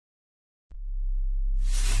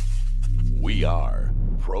We are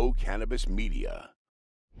Pro Cannabis Media.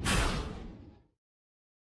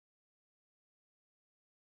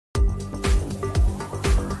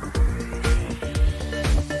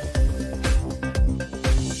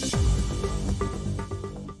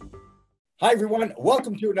 Hi, everyone.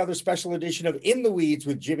 Welcome to another special edition of In the Weeds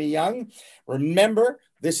with Jimmy Young. Remember,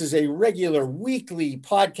 this is a regular weekly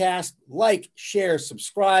podcast. Like, share,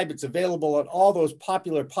 subscribe. It's available on all those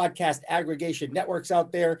popular podcast aggregation networks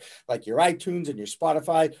out there, like your iTunes and your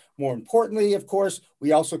Spotify. More importantly, of course,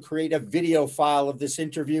 we also create a video file of this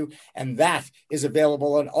interview, and that is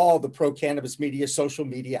available on all the Pro Cannabis Media social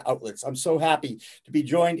media outlets. I'm so happy to be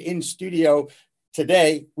joined in studio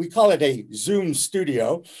today. We call it a Zoom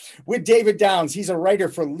studio with David Downs. He's a writer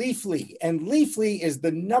for Leafly, and Leafly is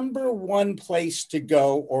the #1 place to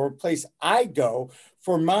go, or place I go,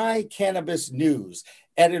 for my cannabis news.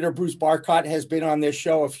 Editor Bruce Barcott has been on this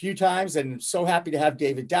show a few times, and I'm so happy to have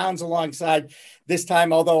David Downs alongside this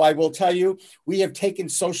time. Although I will tell you, we have taken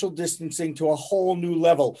social distancing to a whole new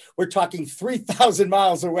level. We're talking 3,000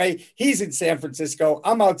 miles away. He's in San Francisco.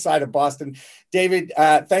 I'm outside of Boston. David,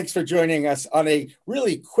 thanks for joining us on a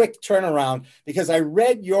really quick turnaround, because I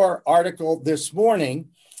read your article this morning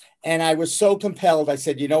and I was so compelled. I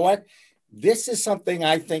said, you know what? This is something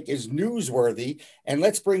I think is newsworthy, and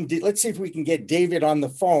let's see if we can get David on the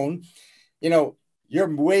phone. You know,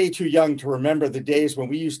 you're way too young to remember the days when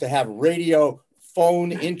we used to have radio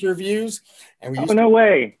phone interviews, and we used no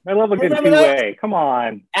way. I love a good two-way. Come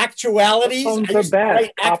on. Actualities. The best.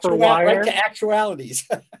 Right, Copper wire. Right to actualities.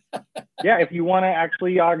 Yeah, if you want to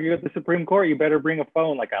actually argue at the Supreme Court, you better bring a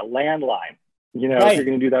phone, like a landline. You know, right. If you're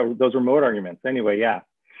going to do those remote arguments. Anyway, yeah.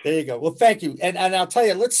 There you go. Well, thank you. And I'll tell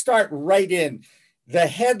you, let's start right in. The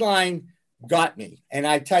headline got me. And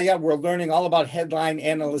I tell you, we're learning all about headline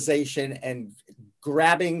analyzation and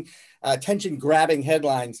attention-grabbing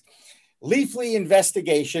headlines. Leafly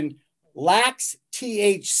investigation: lax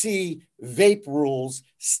THC vape rules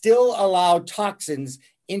still allow toxins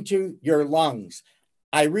into your lungs.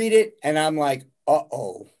 I read it and I'm like,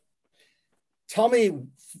 uh-oh. Tell me,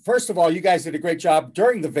 first of all, you guys did a great job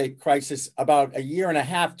during the vape crisis about a year and a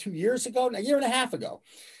half ago.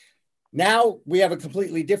 Now we have a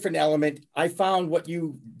completely different element. I found what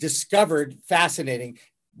you discovered fascinating.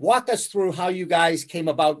 Walk us through how you guys came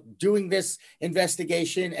about doing this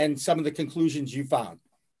investigation and some of the conclusions you found.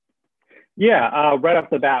 Yeah, right off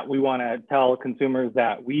the bat, we want to tell consumers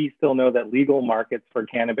that we still know that legal markets for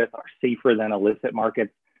cannabis are safer than illicit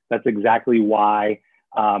markets. That's exactly why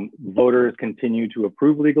voters continue to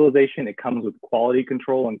approve legalization. It comes with quality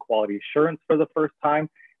control and quality assurance for the first time.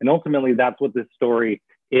 And ultimately, that's what this story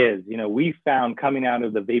is. You know, we found, coming out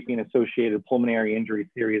of the vaping associated pulmonary injury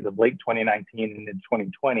series of late 2019 and in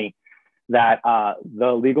 2020, that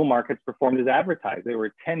the legal markets performed as advertised. There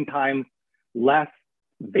were 10 times less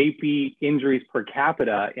vapey injuries per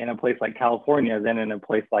capita in a place like California than in a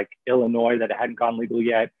place like Illinois that hadn't gone legal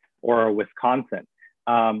yet, or Wisconsin.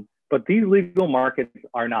 But these legal markets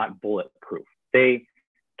are not bulletproof. They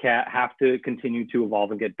have to continue to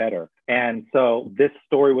evolve and get better. And so this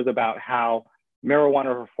story was about how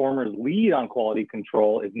marijuana reformers' lead on quality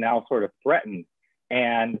control is now sort of threatened.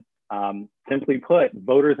 And simply put,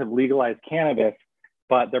 voters have legalized cannabis,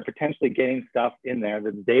 but they're potentially getting stuff in there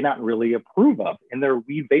that they not really approve of in their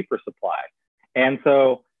weed vapor supply. And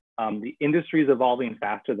so the industry is evolving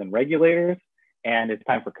faster than regulators, and it's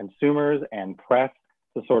time for consumers and press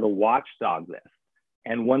to sort of watchdog this.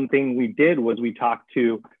 And one thing we did was we talked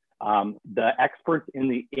to the experts in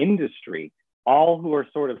the industry, all who are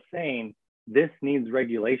sort of saying this needs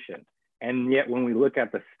regulation. And yet when we look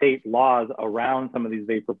at the state laws around some of these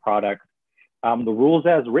vapor products, the rules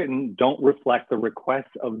as written don't reflect the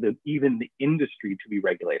requests of even the industry to be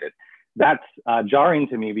regulated. That's jarring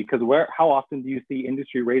to me, because how often do you see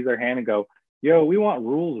industry raise their hand and go, yo, we want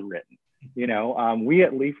rules written? You know, we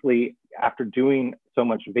at Leafly, after doing so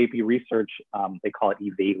much vapey research, they call it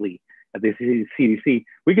EVALE at the CDC,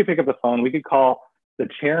 we could pick up the phone, we could call the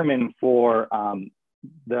chairman for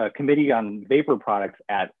the Committee on Vapor Products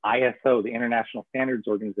at ISO, the International Standards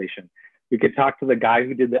Organization. We could talk to the guy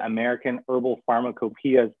who did the American Herbal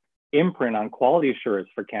Pharmacopoeia's imprint on quality assurance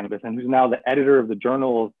for cannabis, and who's now the editor of the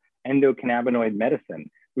Journal of Endocannabinoid Medicine.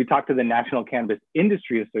 We talked to the National Cannabis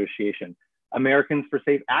Industry Association, Americans for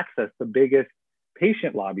Safe Access, the biggest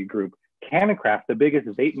patient lobby group, CannaCraft, the biggest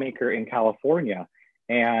vape maker in California,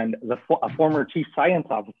 and a former chief science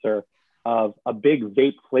officer of a big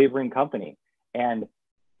vape flavoring company. And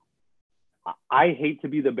I hate to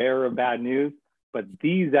be the bearer of bad news, but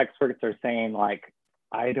these experts are saying, like,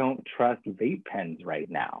 I don't trust vape pens right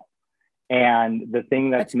now. And the thing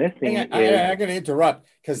that's missing is... I'm going to interrupt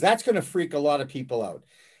because that's going to freak a lot of people out.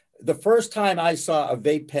 The first time I saw a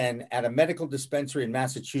vape pen at a medical dispensary in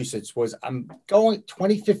Massachusetts was, I'm going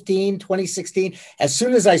 2015, 2016. As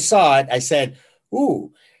soon as I saw it, I said,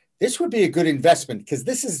 ooh, this would be a good investment because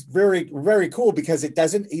this is very, very cool because it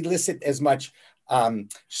doesn't elicit as much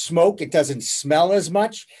smoke. It doesn't smell as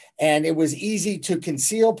much. And it was easy to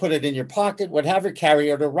conceal, put it in your pocket, whatever,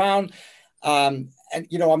 carry it around. And,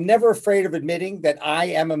 you know, I'm never afraid of admitting that I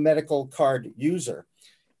am a medical card user.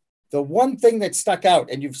 The one thing that stuck out,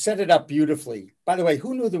 and you've set it up beautifully, by the way,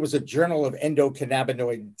 who knew there was a Journal of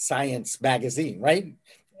Endocannabinoid Science magazine, right?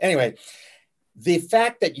 Anyway, the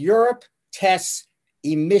fact that Europe tests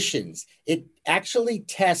emissions, it actually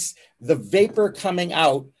tests the vapor coming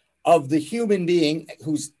out of the human being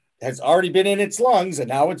has already been in its lungs and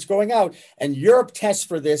now it's going out, and Europe tests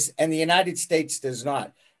for this and the United States does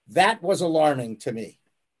not. That was alarming to me.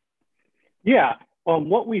 Yeah,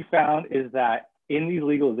 what we found is that in these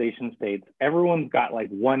legalization states, everyone's got like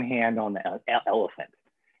one hand on the elephant.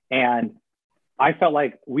 And I felt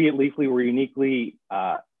like we at Leafly were uniquely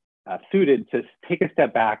suited to take a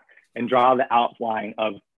step back and draw the outline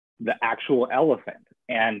of the actual elephant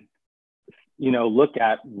and, you know, look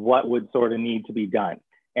at what would sort of need to be done.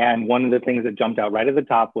 And one of the things that jumped out right at the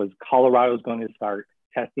top was Colorado is going to start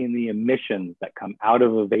testing the emissions that come out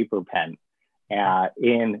of a vapor pen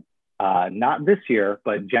in not this year,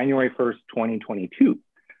 but January 1st, 2022.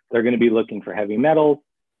 They're going to be looking for heavy metals.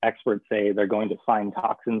 Experts say they're going to find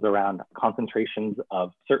toxins around concentrations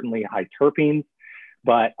of certainly high terpenes.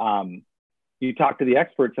 But you talk to the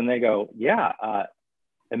experts and they go, yeah,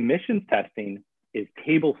 emissions testing is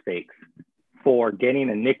table stakes for getting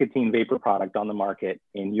a nicotine vapor product on the market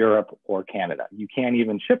in Europe or Canada. You can't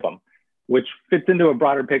even ship them, which fits into a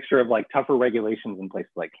broader picture of like tougher regulations in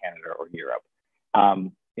places like Canada or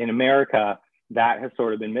Europe. In America, that has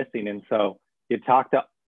sort of been missing. And so you talk to,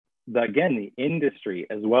 the industry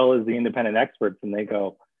as well as the independent experts, and they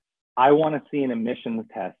go, I want to see an emissions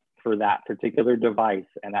test for that particular device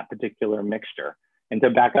and that particular mixture. And to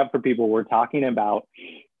back up for people, we're talking about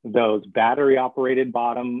those battery operated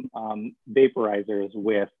bottom vaporizers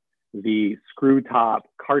with the screw top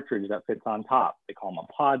cartridge that fits on top. They call them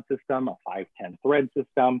a pod system, a 510 thread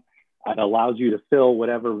system. It allows you to fill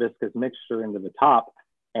whatever viscous mixture into the top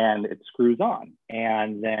and it screws on.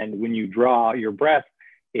 And then when you draw your breath,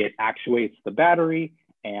 it actuates the battery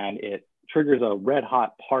and it triggers a red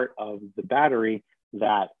hot part of the battery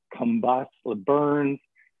that combusts, burns,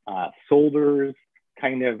 solders,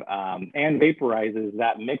 kind of, and vaporizes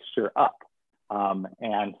that mixture up.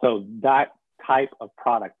 And so that type of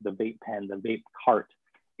product, the vape pen, the vape cart,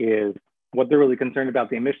 is what they're really concerned about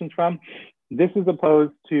the emissions from. This is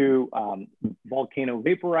opposed to volcano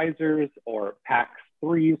vaporizers or PAX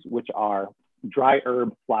 3s, which are dry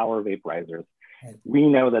herb flower vaporizers. We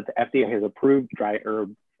know that the FDA has approved dry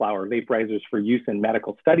herb flower vaporizers for use in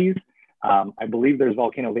medical studies. I believe there's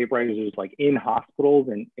volcano vaporizers like in hospitals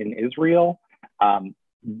in Israel.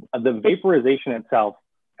 The vaporization itself,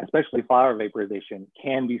 especially flower vaporization,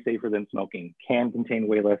 can be safer than smoking, can contain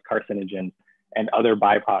way less carcinogens and other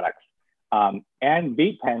byproducts. And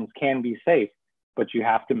vape pens can be safe, but you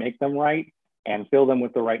have to make them right and fill them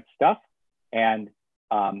with the right stuff. And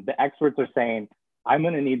the experts are saying, I'm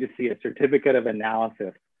going to need to see a certificate of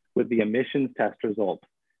analysis with the emissions test results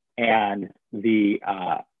and the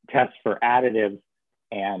tests for additives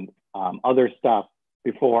and other stuff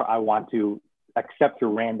before I want to accept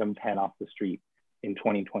your random pen off the street in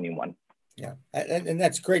 2021. Yeah, and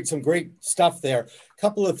that's great. Some great stuff there. A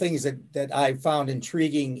couple of things that I found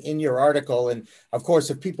intriguing in your article. And of course,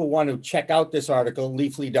 if people want to check out this article,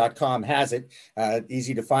 leafly.com has it,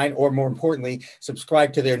 easy to find, or more importantly,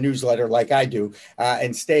 subscribe to their newsletter like I do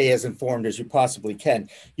and stay as informed as you possibly can.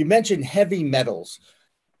 You mentioned heavy metals.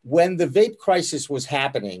 When the vape crisis was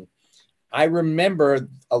happening, I remember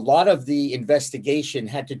a lot of the investigation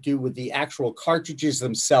had to do with the actual cartridges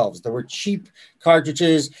themselves. There were cheap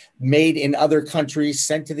cartridges made in other countries,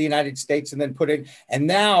 sent to the United States and then put in. And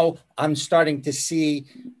now I'm starting to see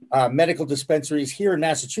medical dispensaries here in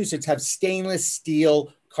Massachusetts have stainless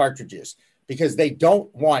steel cartridges because they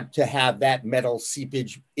don't want to have that metal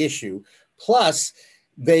seepage issue. Plus,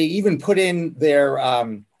 they even put in their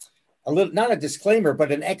a little, not a disclaimer,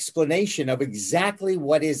 but an explanation of exactly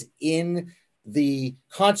what is in the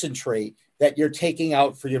concentrate that you're taking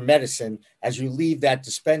out for your medicine as you leave that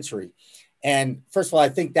dispensary. And first of all, I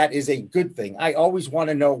think that is a good thing. I always want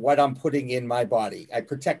to know what I'm putting in my body. I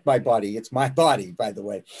protect my body. It's my body, by the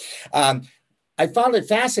way. I found it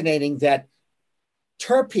fascinating that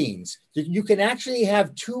terpenes, you can actually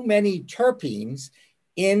have too many terpenes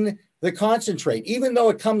in the concentrate, even though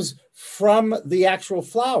it comes from the actual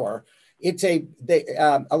flower. It's a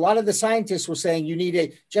lot of the scientists were saying you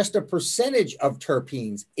need just a percentage of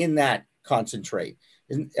terpenes in that concentrate.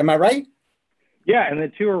 Am I right? Yeah, and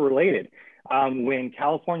the two are related. When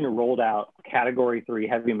California rolled out Category 3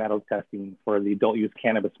 heavy metals testing for the adult use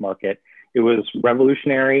cannabis market, it was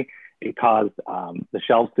revolutionary. It caused the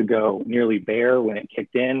shelves to go nearly bare when it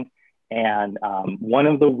kicked in. And one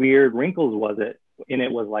of the weird wrinkles was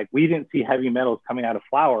like, we didn't see heavy metals coming out of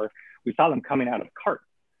flower. We saw them coming out of carts.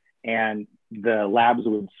 And the labs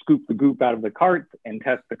would scoop the goop out of the carts and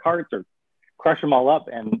test the carts or crush them all up.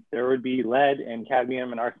 And there would be lead and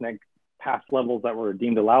cadmium and arsenic past levels that were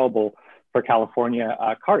deemed allowable for California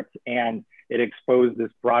carts. And it exposed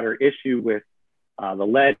this broader issue with the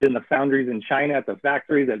lead in the foundries in China at the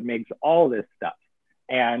factory that makes all this stuff.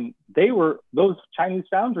 And those Chinese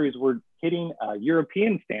foundries were hitting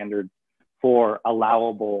European standards for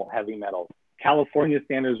allowable heavy metals. California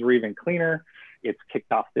standards were even cleaner. It's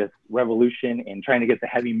kicked off this revolution in trying to get the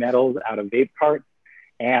heavy metals out of vape carts.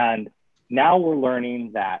 And now we're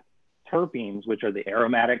learning that terpenes, which are the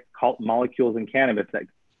aromatic molecules in cannabis that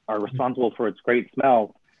are responsible for its great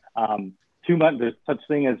smell, there's such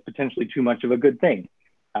thing as potentially too much of a good thing.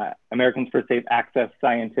 Americans for Safe Access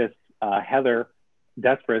scientist Heather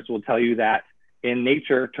Despres will tell you that in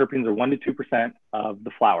nature, terpenes are 1 to 2% of the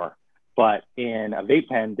flower, but in a vape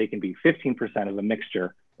pen, they can be 15% of a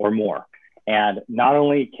mixture or more. And not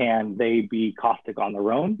only can they be caustic on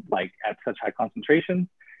their own, like at such high concentrations,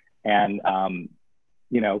 and kind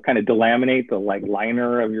of delaminate the like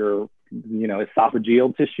liner of your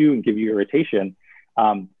esophageal tissue and give you irritation,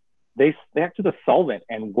 they act as a solvent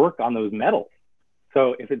and work on those metals.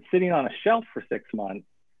 So if it's sitting on a shelf for 6 months,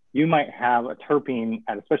 you might have a terpene,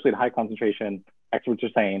 especially at high concentration, experts are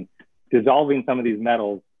saying, dissolving some of these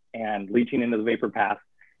metals and leaching into the vapor path.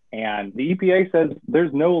 And the EPA says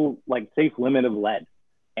there's no like safe limit of lead.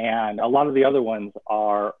 And a lot of the other ones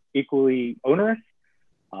are equally onerous.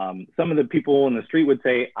 Some of the people in the street would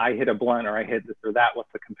say, I hit a blunt or I hit this or that.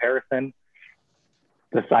 What's the comparison?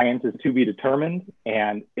 The science is to be determined,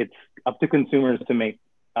 and it's up to consumers to make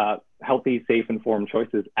healthy, safe, informed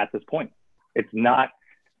choices at this point. It's not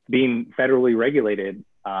being federally regulated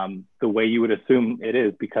the way you would assume it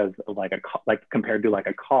is because of like compared to like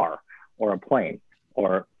a car or a plane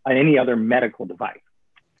or any other medical device.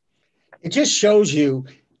 It just shows you,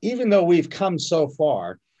 even though we've come so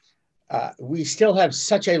far, we still have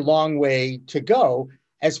such a long way to go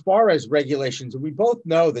as far as regulations. And we both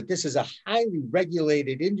know that this is a highly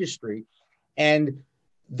regulated industry, and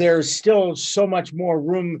there's still so much more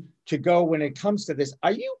room to go when it comes to this.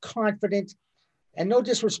 Are you confident? And no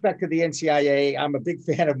disrespect to the NCIA, I'm a big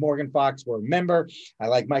fan of Morgan Fox. We're a member. I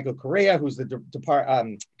like Michael Correa, who's the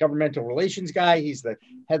governmental relations guy. He's the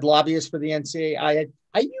head lobbyist for the NCIA.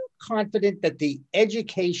 Are you confident that the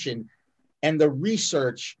education and the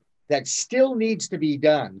research that still needs to be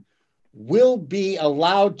done will be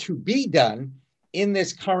allowed to be done in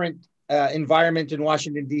this current environment in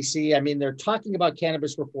Washington, D.C.? I mean, they're talking about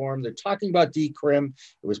cannabis reform. They're talking about decrim.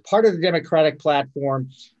 It was part of the Democratic platform.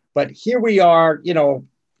 But here we are,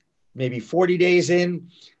 maybe 40 days in.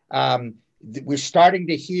 We're starting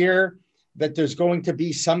to hear that there's going to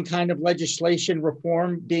be some kind of legislation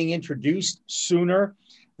reform being introduced sooner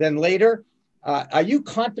than later. Are you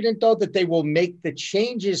confident, though, that they will make the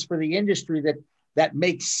changes for the industry that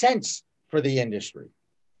make sense for the industry?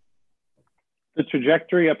 The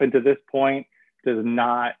trajectory up into this point does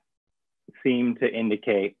not seem to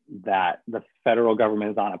indicate that the federal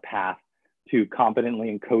government is on a path to competently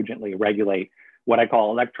and cogently regulate what I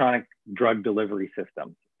call electronic drug delivery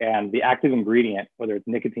systems. And the active ingredient, whether it's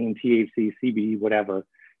nicotine, THC, CBD, whatever,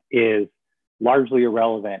 is largely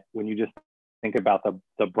irrelevant when you just think about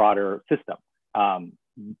the broader system.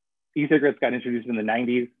 E-cigarettes got introduced in the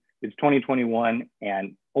 90s. It's 2021,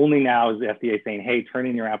 and only now is the FDA saying, hey, turn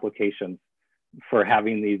in your applications for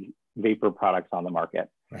having these vapor products on the market.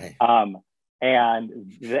 Right. And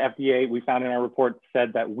the FDA, we found in our report,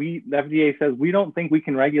 said that the FDA says we don't think we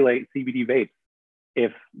can regulate CBD vapes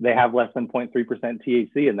if they have less than 0.3%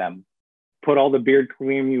 THC in them. Put all the beard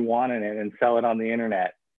cream you want in it and sell it on the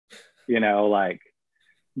internet.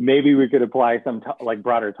 Maybe we could apply some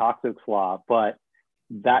broader toxics law, but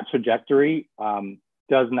that trajectory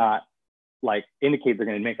does not indicate they're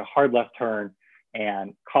going to make a hard left turn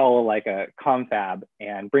and call a confab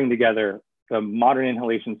and bring together the modern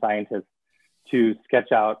inhalation scientists to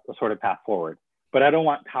sketch out a sort of path forward. But I don't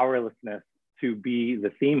want powerlessness to be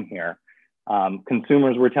the theme here.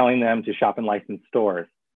 Consumers were telling them to shop in licensed stores,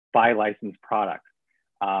 buy licensed products,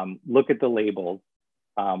 look at the labels,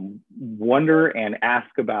 wonder and ask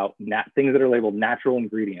about things that are labeled natural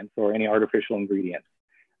ingredients or any artificial ingredients.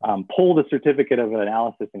 Pull the certificate of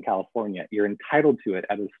analysis in California. You're entitled to it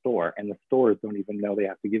at a store, and the stores don't even know they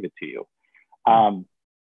have to give it to you.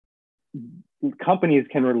 Companies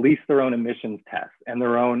can release their own emissions tests and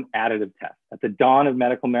their own additive tests. At the dawn of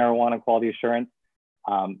medical marijuana quality assurance,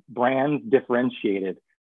 brands differentiated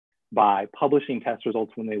by publishing test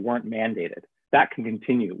results when they weren't mandated. That can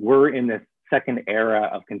continue. We're in this second era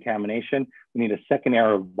of contamination. We need a second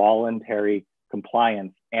era of voluntary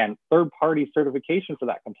compliance and third-party certification for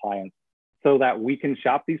that compliance so that we can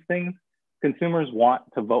shop these things. Consumers want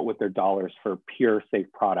to vote with their dollars for pure, safe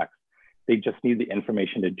products. They just need the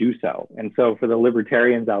information to do so. And so for the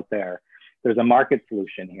libertarians out there, there's a market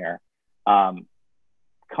solution here.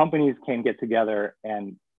 Companies can get together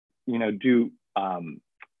and do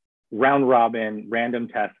round robin random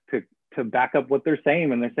tests to back up what they're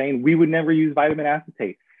saying. And they're saying, we would never use vitamin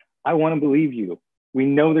acetate. I want to believe you. We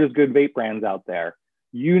know there's good vape brands out there.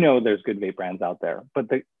 You know there's good vape brands out there. But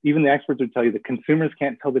even the experts would tell you that consumers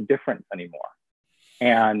can't tell the difference anymore.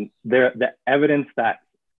 And the evidence that's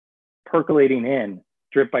percolating in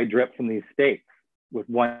drip by drip from these states with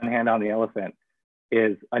one hand on the elephant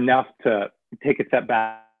is enough to take a step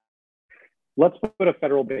back. Let's put a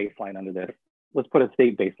federal baseline under this. Let's put a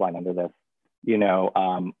state baseline under this.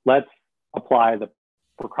 Let's apply the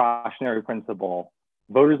precautionary principle.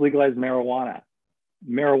 Voters legalize marijuana.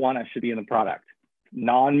 Marijuana should be in the product.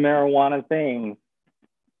 Non-marijuana things,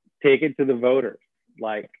 take it to the voters.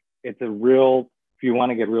 Like, it's a real, if you want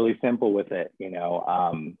to get really simple with it,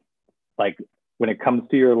 like when it comes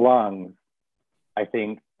to your lungs, I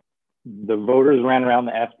think the voters ran around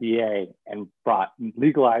the FDA and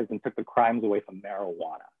legalized and took the crimes away from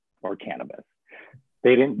marijuana or cannabis.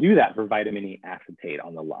 They didn't do that for vitamin E acetate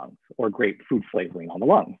on the lungs or grapefruit flavoring on the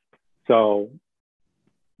lungs. So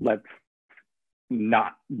let's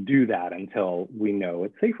not do that until we know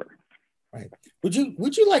it's safer. Right. Would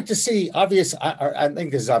you like to see I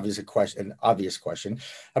think this is an obvious question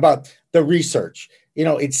about the research.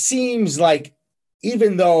 It seems like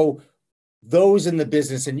even though those in the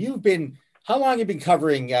business, and how long have you been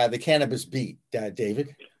covering the cannabis beat,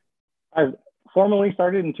 David? I formally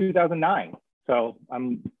started in 2009. So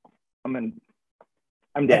I'm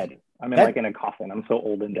dead. I'm in a coffin. I'm so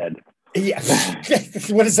old and dead. Yeah.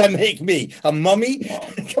 What does that make me? A mummy?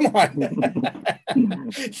 Come on.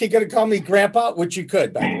 You're going to call me grandpa, which you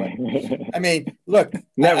could, by the way. I mean, look.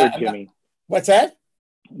 Never, Jimmy. What's that?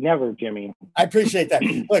 Never, Jimmy. I appreciate that.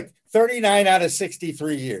 Look, 39 out of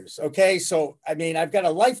 63 years. Okay. So, I mean, I've got a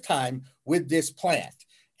lifetime with this plant.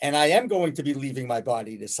 And I am going to be leaving my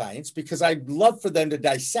body to science because I'd love for them to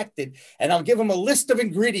dissect it. And I'll give them a list of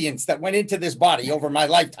ingredients that went into this body over my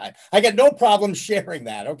lifetime. I got no problem sharing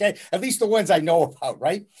that, okay? At least the ones I know about,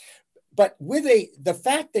 right? But with the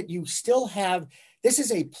fact that you still have, this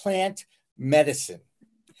is a plant medicine.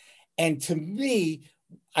 And to me,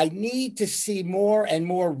 I need to see more and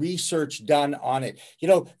more research done on it.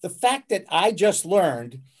 The fact that I just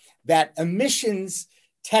learned that emissions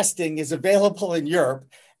testing is available in Europe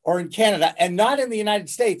or in Canada and not in the United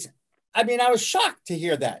States. I mean, I was shocked to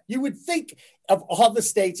hear that. You would think of all the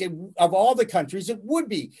states, of all the countries, it would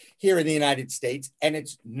be here in the United States, and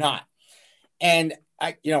it's not. And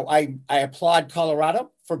I applaud Colorado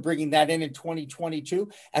for bringing that in 2022.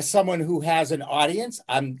 As someone who has an audience,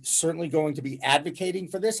 I'm certainly going to be advocating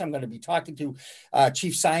for this. I'm going to be talking to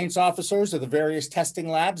chief science officers of the various testing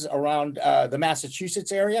labs around the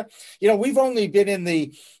Massachusetts area. We've only been in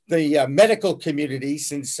the medical community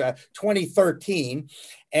since 2013,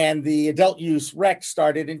 and the adult use rec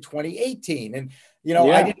started in 2018. And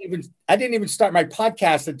I didn't even start my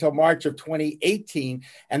podcast until March of 2018.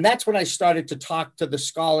 And that's when I started to talk to the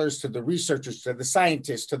scholars, to the researchers, to the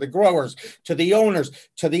scientists, to the growers, to the owners,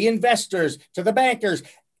 to the investors, to the bankers,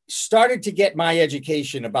 started to get my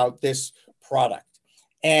education about this product.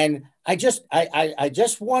 And I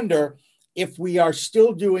just wonder if we are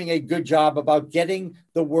still doing a good job about getting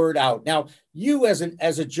the word out. Now, you as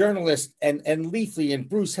a journalist and Leafly and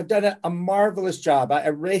Bruce have done a marvelous job. I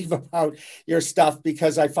rave about your stuff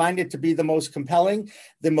because I find it to be the most compelling,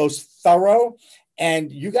 the most thorough, and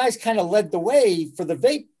you guys kind of led the way for the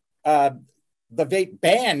vape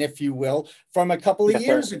ban, if you will, from a couple of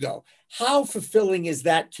years ago. How fulfilling is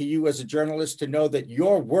that to you as a journalist to know that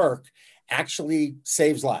your work actually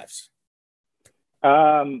saves lives?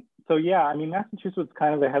 So yeah, I mean, Massachusetts was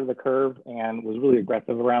kind of ahead of the curve and was really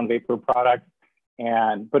aggressive around vapor products,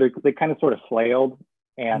 but they kind of sort of flailed,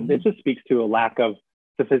 and it just speaks to a lack of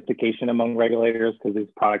sophistication among regulators because these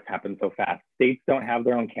products happen so fast. States don't have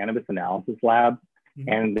their own cannabis analysis labs,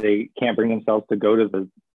 and they can't bring themselves to go to the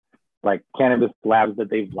like cannabis labs that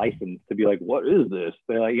they've licensed to be like, what is this?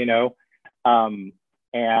 They're like,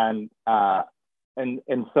 and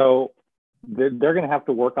so they're going to have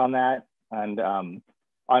to work on that. And on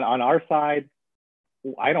our side,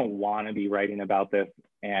 I don't want to be writing about this,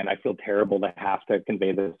 and I feel terrible to have to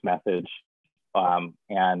convey this message.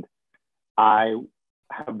 And I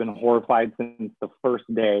have been horrified since the first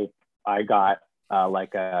day I got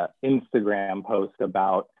like a Instagram post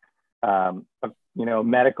about a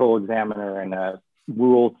medical examiner in a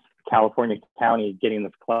rural California county getting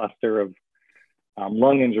this cluster of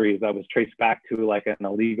lung injuries that was traced back to like an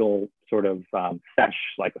illegal sort of sesh,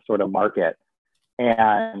 like a sort of market.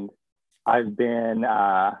 And I've been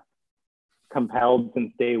compelled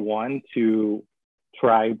since day one to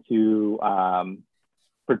try to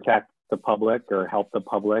protect the public or help the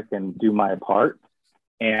public and do my part.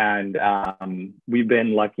 And we've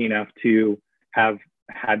been lucky enough to have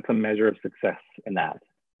had some measure of success in that,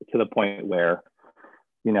 to the point where,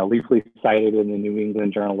 Leafly cited in the New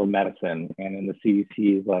England Journal of Medicine and in the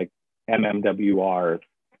CDC's like MMWRs.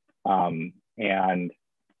 And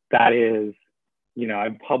that is,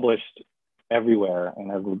 I've published everywhere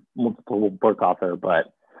and I've multiple book author,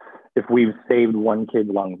 but if we've saved one kid's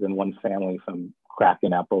lungs and one family from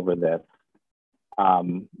cracking up over this,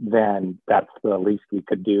 then that's the least we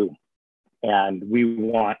could do. And we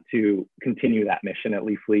want to continue that mission at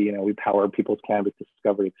Leafly. We power people's cannabis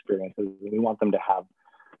discovery experiences, and we want them to have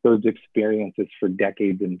those experiences for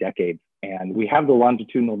decades and decades. And we have the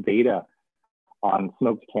longitudinal data on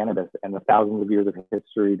smoked cannabis and the thousands of years of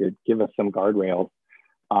history to give us some guardrails.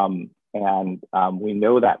 We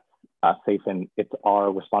know that's safe, and it's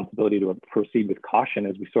our responsibility to proceed with caution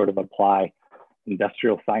as we sort of apply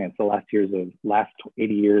industrial science, the last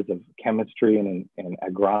 80 years of chemistry and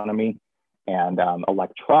agronomy and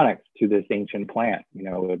electronics to this ancient plant.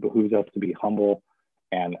 It behooves us to be humble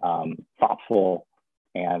and thoughtful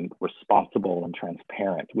and responsible and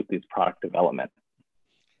transparent with these product development.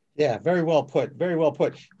 Yeah, very well put. Very well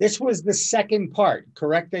put. This was the second part,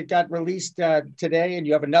 correct? That got released today, and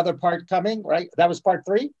you have another part coming, right? That was part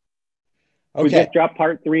 3? Okay. We just dropped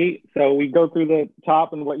part 3. So we go through the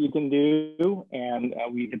top and what you can do, and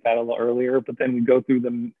we did that a little earlier, but then we go through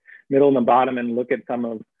the middle and the bottom and look at some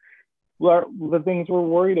of the things we're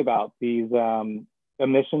worried about, these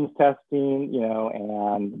emissions testing,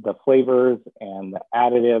 and the flavors and the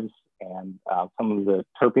additives and some of the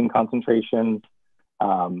terpene concentrations.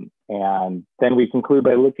 And then we conclude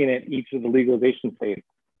by looking at each of the legalization states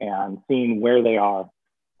and seeing where they are.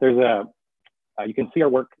 You can see our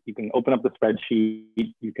work. You can open up the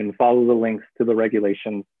spreadsheet. You can follow the links to the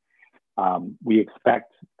regulations. We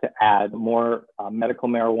expect to add more medical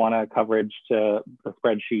marijuana coverage to the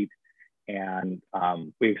spreadsheet. And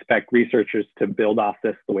we expect researchers to build off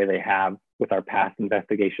this the way they have with our past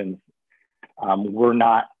investigations. We're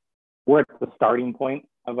at the starting point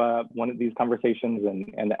of one of these conversations,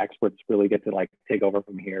 and the experts really get to take over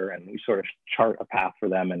from here, and we sort of chart a path for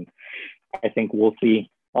them. And I think we'll see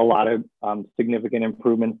a lot of significant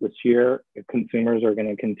improvements this year. Consumers are going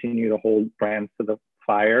to continue to hold brands to the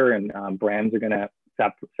fire, and brands are going to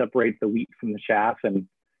separate the wheat from the chaff, and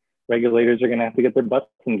regulators are going to have to get their butts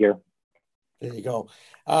in gear. There you go.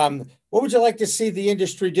 What would you like to see the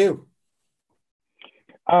industry do?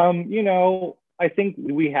 I think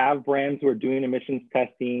we have brands who are doing emissions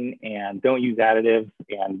testing and don't use additives,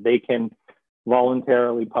 and they can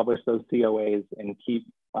voluntarily publish those COAs and keep,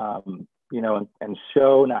 and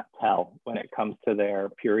show, not tell, when it comes to their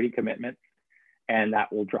purity commitments. And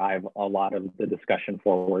that will drive a lot of the discussion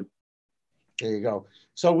forward. There you go.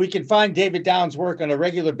 So we can find David Downs' work on a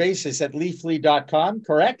regular basis at leafly.com,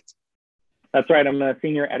 correct? That's right. I'm a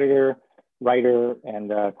senior editor, writer,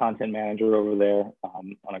 and content manager over there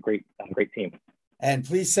on a great team. And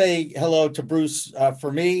please say hello to Bruce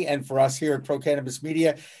for me and for us here at Pro Cannabis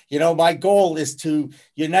Media. My goal is to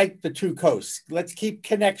unite the two coasts. Let's keep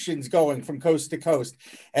connections going from coast to coast.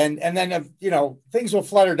 And then, things will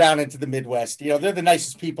flutter down into the Midwest. They're the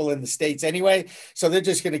nicest people in the States anyway. So they're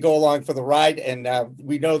just going to go along for the ride. And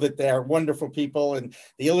we know that they're wonderful people. And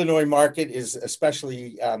the Illinois market is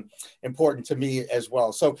especially important to me as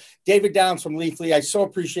well. So David Downs from Leafly, I so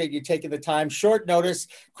appreciate you taking the time. Short notice,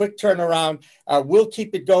 quick turnaround. We'll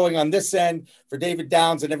keep it going on this end. For David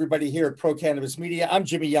Downs and everybody here at Pro Cannabis Media, I'm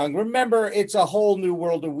Jimmy Young. Remember, it's a whole new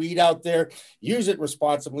world of weed out there. Use it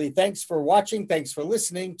responsibly. Thanks for watching. Thanks for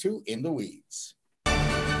listening to In the Weeds.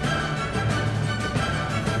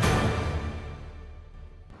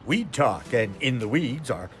 Weed Talk and In the Weeds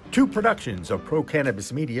are two productions of Pro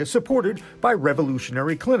Cannabis Media supported by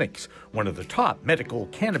Revolutionary Clinics, one of the top medical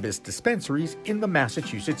cannabis dispensaries in the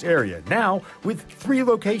Massachusetts area, now with 3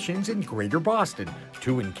 locations in Greater Boston,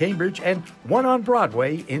 2 in Cambridge and 1 on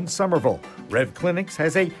Broadway in Somerville. Rev Clinics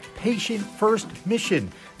has a patient-first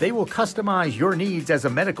mission. They will customize your needs as a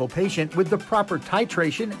medical patient with the proper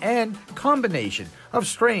titration and combination of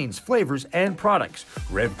strains, flavors, and products.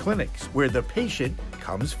 Rev Clinics, where the patient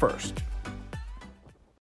comes first.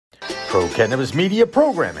 Pro Cannabis Media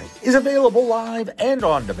programming is available live and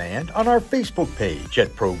on demand on our Facebook page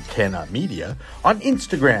at Pro Canna Media, on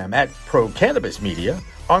Instagram at Pro Cannabis Media,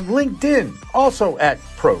 on LinkedIn also at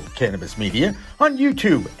Pro Cannabis Media, on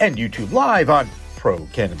YouTube and YouTube Live on Pro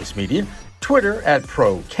Cannabis Media, Twitter at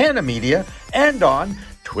Pro Canna Media, and on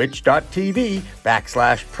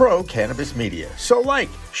twitch.tv/Pro Cannabis Media. So like,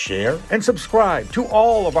 share, and subscribe to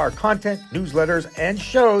all of our content, newsletters, and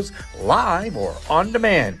shows live or on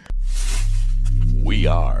demand. We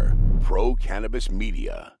are Pro Cannabis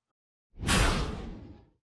Media.